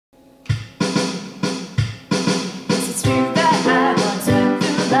It's true that I once went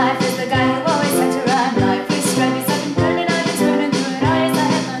through life as the guy who always had to rhyme. Life was struggling, stuck and burning, I've been swimming through it all. Yes, I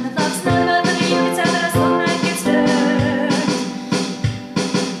have learned that love's not about living. You can tell that I slow when I get stirred.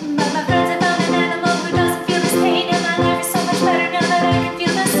 But my friends have found an animal who doesn't feel this pain, and my life is so much better now that I can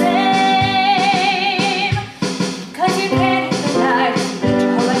feel the same. 'Cause you can't hate the life, you lived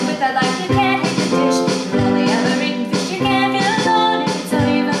your whole life with that life. You can't hate the dish, you're only ever eating fish. You can't feel alone if it's all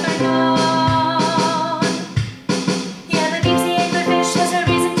you've ever known. Yeah, the deep sea anglerfish has a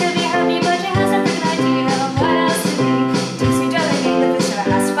reason to be happy, but she has a freaking idea of what else to be. Deep sea drilling anglerfish never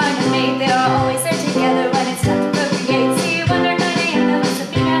has to find a mate. They are always there together when it's time to procreate. See, wonder kind of young that wants a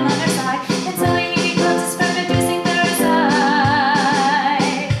female on their side, and so he becomes a sperm producing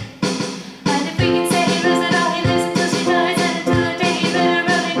parasite. And if we can say he lives it all, he lives until she dies, and until the day he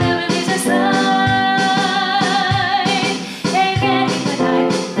literally never leaves her side. Yeah, you can't hate the night,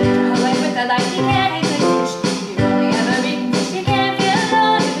 live your whole life with that life. You can't hate the dish, you're only ever eating fish. You can't feel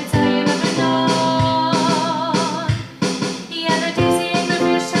alone if it's all you've ever known. Yeah, the deep sea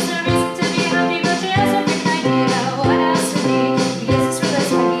anglerfish has no reason to be happy, but she has a freaking idea of what else to be. Because it's real as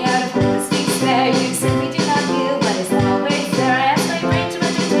walking out of hopeless despair. You simply do not feel what is always there. I ask my brain to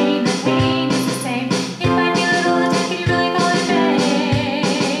entertain, the pain is the same. If I feel it all the time, can you really call it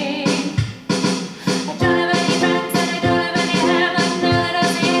pain? I don't have any friends and I don't have any hair, but I know that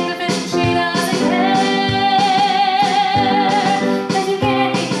I'll see anglerfish and she doesn't care. 'Cause you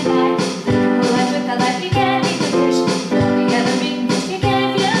can't hate the night, live your whole life with that life. You can't hate the dish, you're only ever eating fish. You can't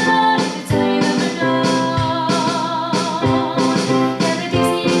feel alone if it's all you've ever known. Yeah, the deep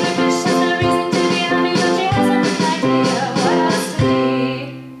sea anglerfish has no reason to be happy, but she has a freaking idea of what else to be.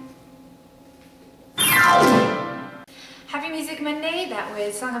 Happy Music Monday, that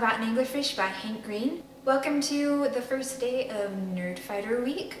was Song About an Anglerfish by Hank Green. Welcome to the first day of Nerdfighter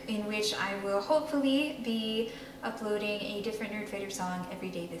week, in which I will hopefully be uploading a different Nerdfighter song every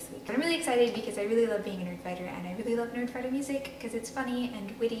day this week. But I'm really excited because I really love being a Nerdfighter, and I really love Nerdfighter music because it's funny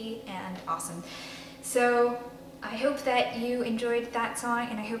and witty and awesome. So I hope that you enjoyed that song,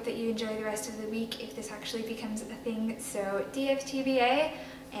 and I hope that you enjoy the rest of the week if this actually becomes a thing. So DFTBA,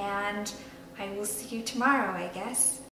 and I will see you tomorrow, I guess.